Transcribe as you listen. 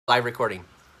Live recording.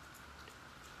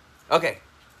 Okay.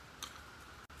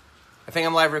 I think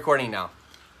I'm live recording now.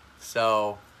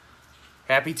 So,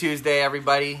 happy Tuesday,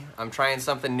 everybody. I'm trying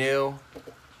something new.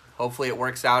 Hopefully it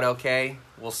works out okay.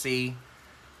 We'll see.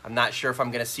 I'm not sure if I'm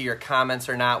going to see your comments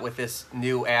or not with this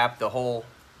new app. The whole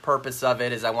purpose of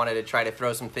it is I wanted to try to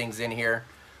throw some things in here.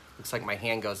 Looks like my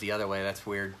hand goes the other way. That's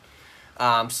weird.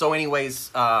 So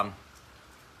anyways,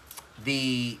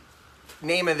 the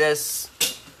name of this,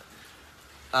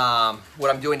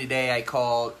 what I'm doing today, I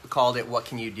called it What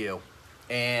Can You Do?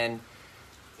 And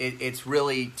it's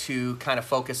really to kind of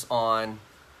focus on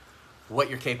what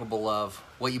you're capable of,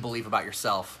 what you believe about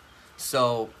yourself.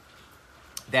 So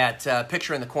that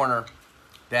picture in the corner,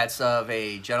 that's of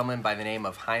a gentleman by the name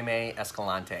of Jaime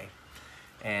Escalante.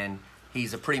 And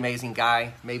he's a pretty amazing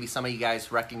guy. Maybe some of you guys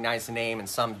recognize the name and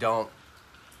some don't.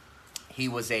 He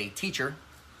was a teacher.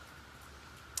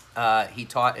 He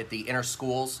taught at the inner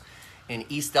schools in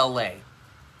East LA.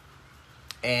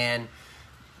 And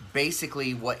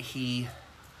basically what he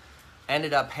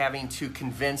ended up having to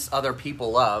convince other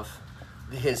people of,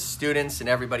 his students and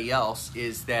everybody else,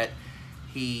 is that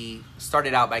he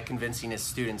started out by convincing his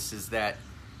students is that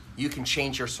you can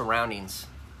change your surroundings.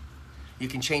 You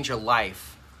can change your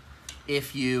life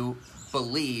if you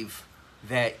believe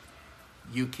that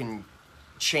you can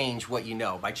change what you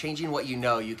know. By changing what you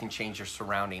know, you can change your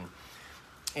surrounding.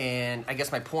 And I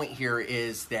guess my point here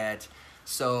is that,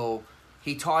 so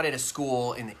he taught at a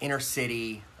school in the inner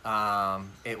city.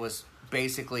 It was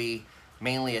basically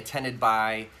mainly attended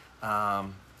by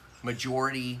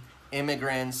majority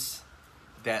immigrants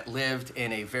that lived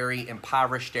in a very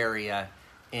impoverished area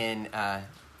in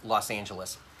Los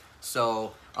Angeles.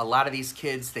 So a lot of these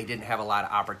kids, they didn't have a lot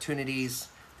of opportunities.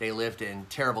 They lived in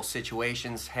terrible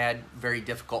situations, had very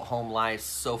difficult home lives,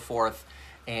 so forth.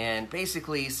 And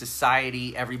basically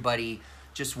society, everybody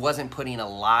just wasn't putting a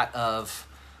lot of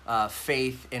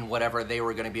faith in whatever they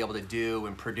were going to be able to do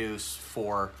and produce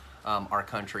for our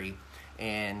country.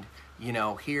 And, you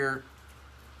know, here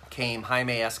came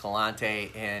Jaime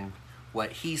Escalante, and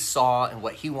what he saw and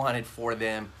what he wanted for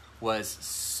them was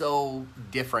so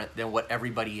different than what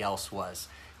everybody else was.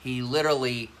 He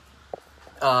literally,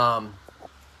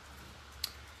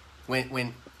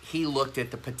 when he looked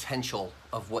at the potential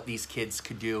of what these kids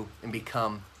could do and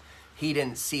become, he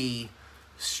didn't see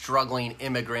struggling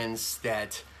immigrants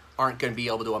that aren't going to be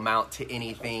able to amount to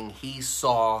anything. He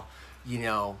saw, you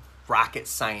know, rocket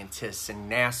scientists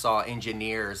and NASA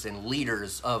engineers and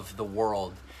leaders of the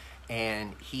world.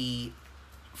 And he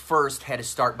first had to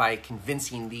start by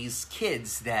convincing these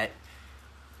kids that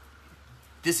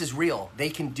this is real. They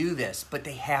can do this, but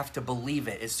they have to believe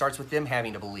it. It starts with them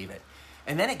having to believe it.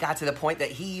 And then it got to the point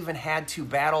that he even had to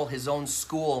battle his own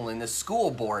school and the school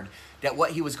board, that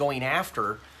what he was going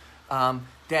after,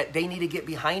 that they need to get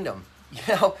behind him. You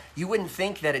know, you wouldn't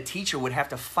think that a teacher would have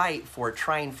to fight for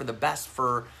trying for the best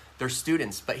for their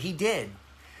students, but he did.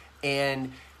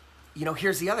 And, you know,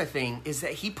 here's the other thing, is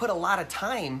that he put a lot of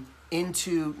time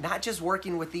into not just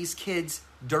working with these kids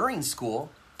during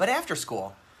school, but after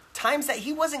school. Times that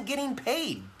he wasn't getting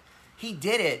paid. He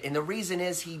did it, and the reason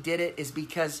is he did it is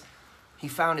because he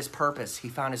found his purpose. He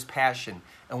found his passion.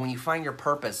 And when you find your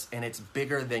purpose and it's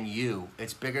bigger than you,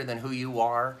 it's bigger than who you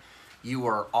are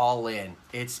all in.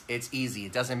 It's easy.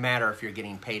 It doesn't matter if you're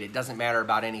getting paid. It doesn't matter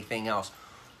about anything else.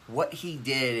 What he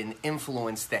did and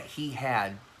influence that he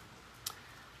had,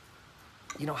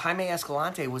 you know, Jaime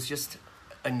Escalante was just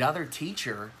another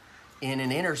teacher in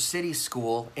an inner city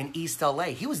school in East LA.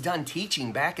 He was done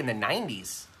teaching back in the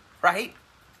 90s, right?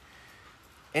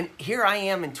 And here I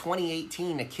am in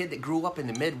 2018, a kid that grew up in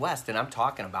the Midwest, and I'm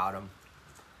talking about him.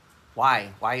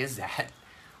 Why? Why is that?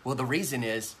 Well, the reason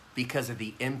is because of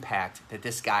the impact that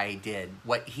this guy did,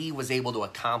 what he was able to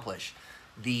accomplish,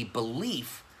 the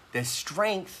belief, the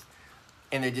strength,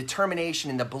 and the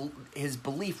determination, and his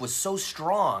belief was so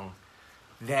strong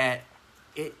that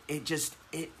it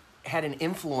had an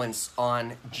influence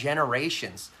on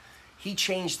generations. He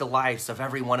changed the lives of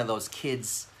every one of those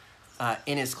kids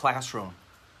in his classroom.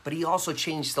 But he also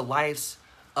changed the lives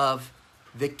of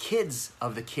the kids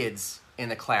in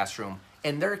the classroom,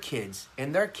 and their kids,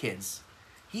 and their kids.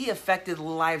 He affected the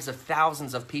lives of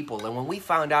thousands of people. And when we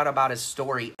found out about his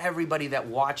story, everybody that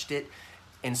watched it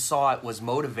and saw it was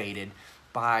motivated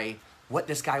by what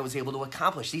this guy was able to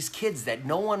accomplish. These kids that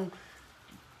no one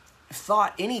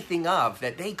thought anything of,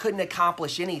 that they couldn't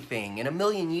accomplish anything. In a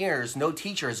million years, no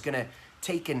teacher is going to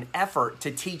take an effort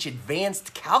to teach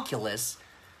advanced calculus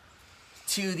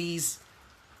to these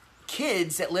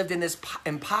kids that lived in this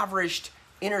impoverished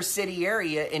inner city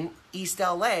area in East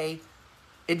LA.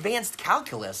 Advanced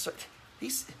calculus.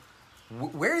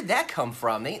 Where did that come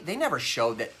from? They never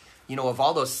showed that, of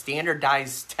all those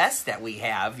standardized tests that we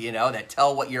have, that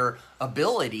tell what your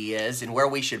ability is and where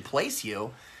we should place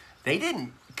you. They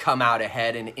didn't come out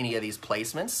ahead in any of these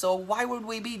placements. So why would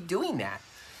we be doing that?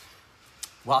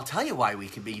 Well, I'll tell you why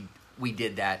we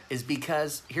did that is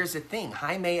because here's the thing.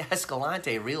 Jaime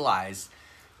Escalante realized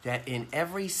that in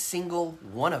every single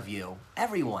one of you,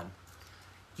 everyone,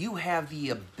 you have the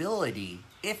ability,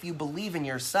 if you believe in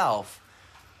yourself,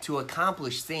 to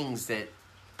accomplish things that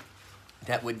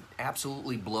would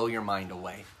absolutely blow your mind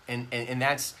away. And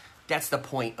that's the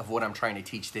point of what I'm trying to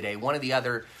teach today. One of the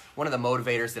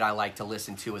motivators that I like to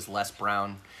listen to is Les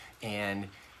Brown, and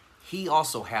he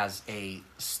also has a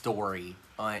story.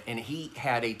 And he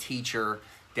had a teacher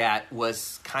that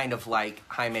was kind of like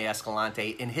Jaime Escalante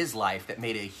in his life that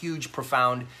made a huge,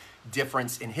 profound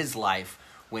difference in his life.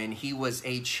 When he was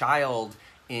a child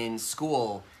in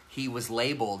school, he was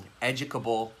labeled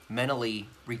educable, mentally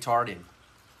retarded.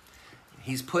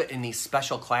 He's put in these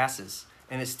special classes,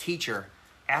 and his teacher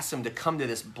asked him to come to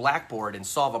this blackboard and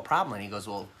solve a problem. And he goes,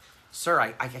 well, sir,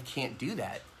 I can't do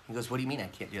that. He goes, what do you mean I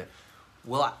can't do it?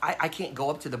 Well, I can't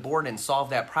go up to the board and solve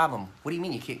that problem. What do you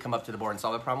mean you can't come up to the board and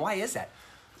solve that problem? Why is that?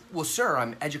 Well, sir,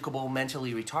 I'm educable,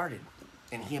 mentally retarded.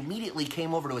 And he immediately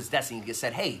came over to his desk and he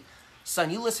said, hey,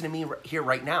 son, you listen to me here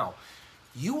right now.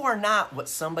 You are not what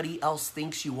somebody else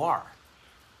thinks you are.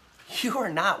 You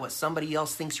are not what somebody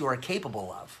else thinks you are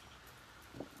capable of.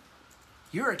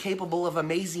 You are capable of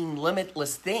amazing,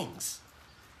 limitless things.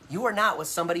 You are not what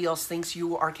somebody else thinks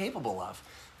you are capable of.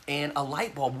 And a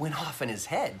light bulb went off in his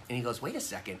head. And he goes, wait a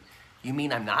second. You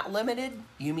mean I'm not limited?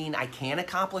 You mean I can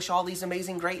accomplish all these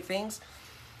amazing, great things?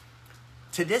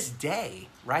 To this day,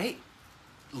 right?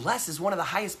 Les is one of the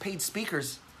highest paid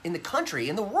speakers in the country,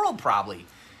 in the world probably.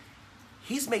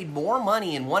 He's made more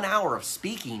money in 1 hour of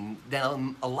speaking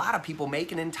than a lot of people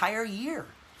make an entire year.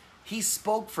 He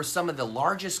spoke for some of the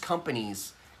largest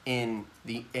companies in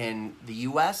the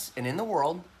U.S. and in the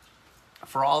world,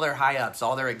 for all their high-ups,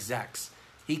 all their execs.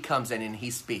 He comes in and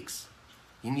he speaks.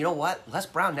 And you know what? Les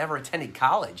Brown never attended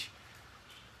college,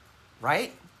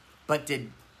 right? But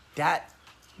did that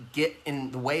get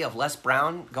in the way of Les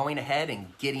Brown going ahead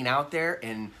and getting out there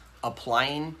and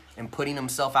applying and putting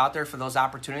himself out there for those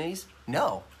opportunities?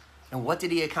 No. And what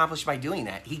did he accomplish by doing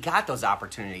that? He got those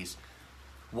opportunities.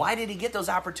 Why did he get those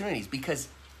opportunities? Because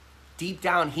deep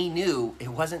down he knew it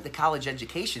wasn't the college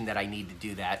education that I need to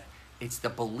do that. It's the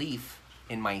belief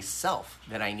in myself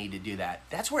that I need to do that.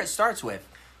 That's where it starts with,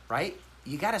 right?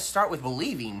 You got to start with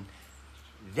believing.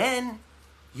 Then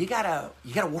you got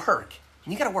to work.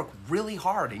 And you got to work really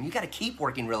hard, and you got to keep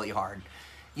working really hard.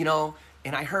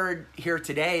 And I heard here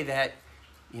today that,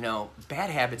 bad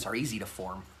habits are easy to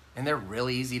form and they're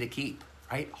really easy to keep,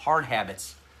 right? Hard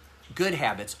habits, good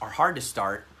habits are hard to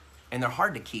start and they're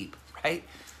hard to keep, right?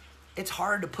 It's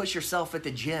hard to push yourself at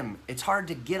the gym. It's hard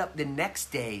to get up the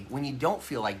next day when you don't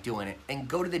feel like doing it and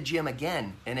go to the gym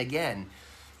again and again.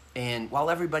 And while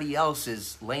everybody else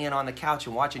is laying on the couch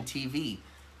and watching TV,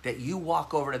 that you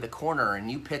walk over to the corner and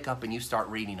you pick up and you start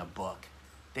reading a book.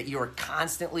 That you're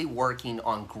constantly working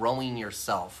on growing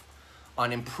yourself,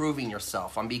 on improving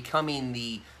yourself, on becoming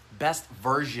the best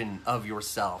version of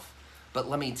yourself. But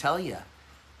let me tell you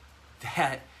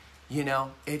that,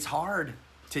 it's hard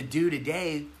to do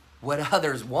today what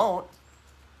others won't,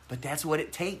 but that's what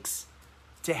it takes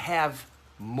to have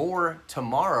more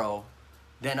tomorrow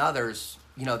than others,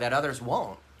 that others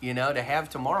won't, to have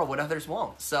tomorrow what others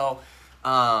won't. So,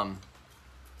 and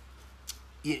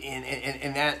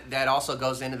that also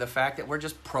goes into the fact that we're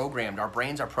just programmed. Our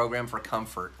brains are programmed for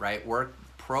comfort, right? We're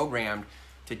programmed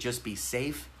to just be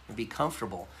safe and be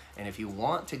comfortable. And if you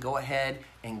want to go ahead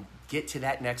and get to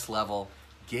that next level,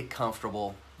 get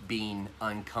comfortable being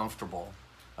uncomfortable,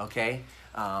 okay?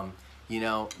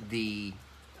 The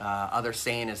other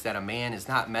saying is that a man is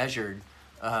not measured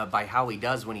by how he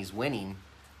does when he's winning,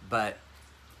 but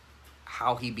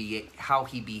how he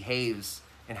behaves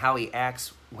and how he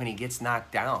acts when he gets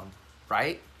knocked down,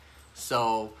 right?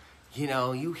 So,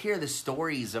 you hear the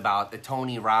stories about the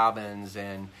Tony Robbins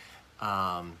and,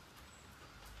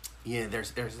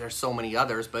 there's so many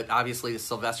others, but obviously the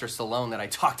Sylvester Stallone that I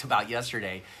talked about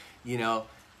yesterday.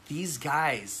 These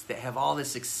guys that have all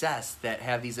this success, that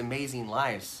have these amazing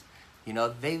lives,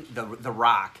 the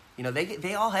Rock,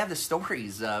 they all have the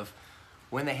stories of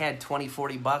when they had 20,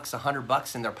 40 bucks,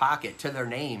 $100 in their pocket to their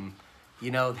name.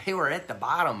 They were at the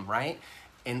bottom, right?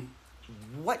 And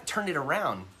what turned it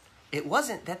around? It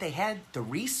wasn't that they had the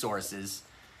resources.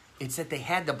 It's that they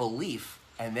had the belief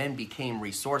and then became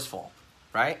resourceful,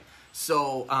 right?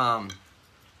 So,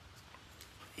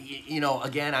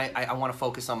 again, I want to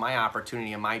focus on my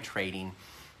opportunity and my trading.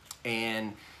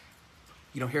 And,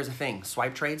 here's the thing.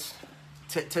 Swipe trades,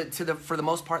 for the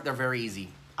most part, they're very easy.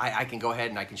 I can go ahead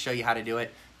and I can show you how to do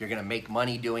it. You're going to make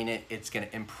money doing it. It's going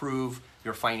to improve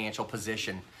your financial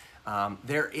position.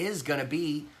 There is going to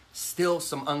be still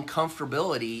some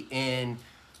uncomfortability in,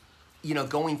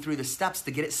 going through the steps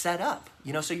to get it set up.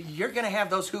 So you're going to have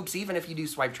those hoops even if you do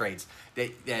swipe trades.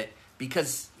 That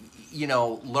because,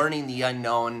 learning the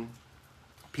unknown,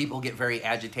 people get very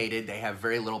agitated. They have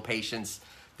very little patience.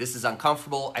 This is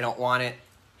uncomfortable. I don't want it.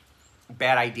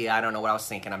 Bad idea. I don't know what I was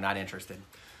thinking. I'm not interested.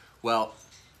 Well,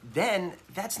 then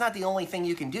that's not the only thing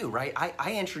you can do, right?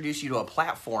 I introduce you to a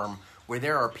platform where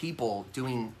there are people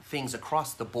doing things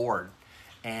across the board.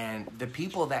 And the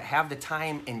people that have the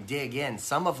time and dig in,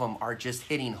 some of them are just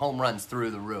hitting home runs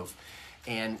through the roof.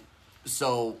 And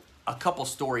so a couple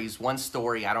stories. One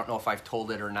story, I don't know if I've told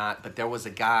it or not, but there was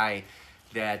a guy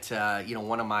that,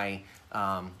 one of my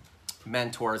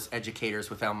mentors, educators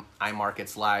with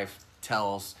iMarkets Live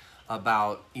tells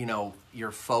about,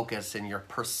 your focus and your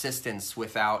persistence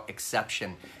without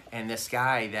exception. And this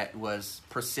guy that was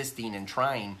persisting and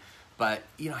trying, but,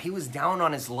 he was down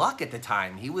on his luck at the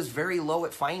time. He was very low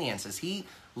at finances. He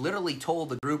literally told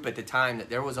the group at the time that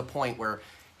there was a point where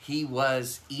he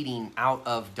was eating out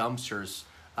of dumpsters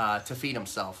to feed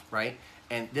himself, right?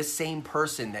 And this same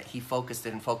person that he focused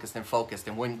and focused and focused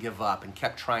and wouldn't give up and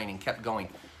kept trying and kept going.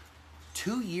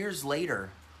 2 years later,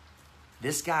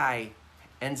 this guy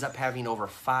ends up having over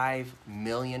 $5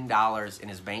 million in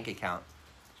his bank account,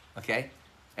 okay?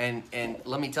 And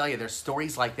let me tell you, there's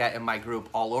stories like that in my group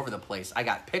all over the place. I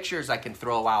got pictures I can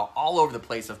throw out all over the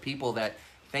place of people that,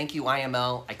 thank you,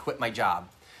 IML, I quit my job.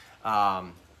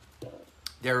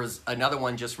 There was another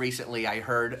one just recently I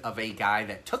heard of a guy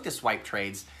that took the swipe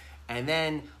trades and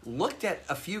then looked at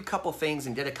a couple things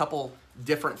and did a couple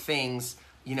different things,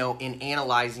 in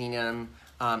analyzing them,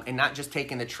 and not just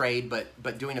taking the trade,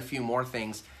 but doing a few more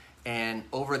things. And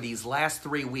over these last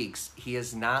 3 weeks, he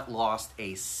has not lost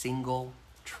a single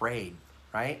trade,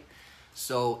 right?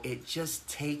 So it just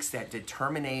takes that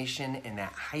determination and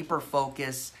that hyper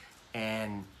focus,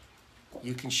 and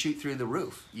you can shoot through the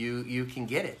roof. You can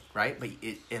get it, right? But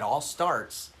it all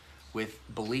starts with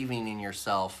believing in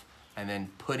yourself and then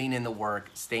putting in the work,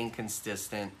 staying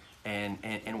consistent,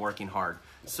 and working hard.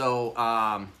 So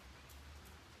I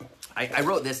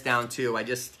wrote this down too. I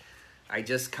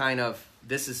just kind of,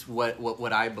 this is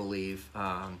what I believe.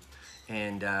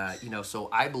 So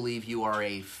I believe you are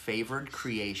a favored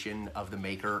creation of the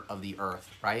maker of the earth,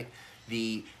 right?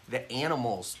 The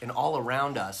animals and all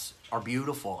around us are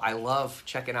beautiful. I love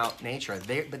checking out nature,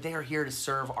 but they are here to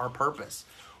serve our purpose.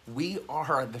 We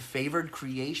are the favored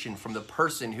creation from the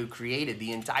person who created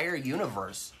the entire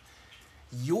universe.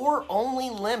 Your only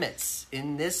limits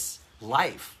in this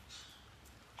life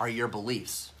are your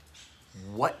beliefs.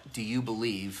 What do you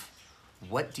believe?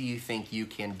 What do you think you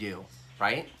can do,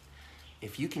 right?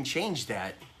 If you can change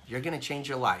that, you're going to change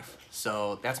your life.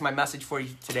 So that's my message for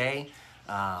you today.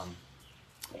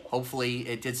 Hopefully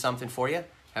it did something for you.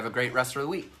 Have a great rest of the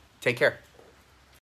week. Take care.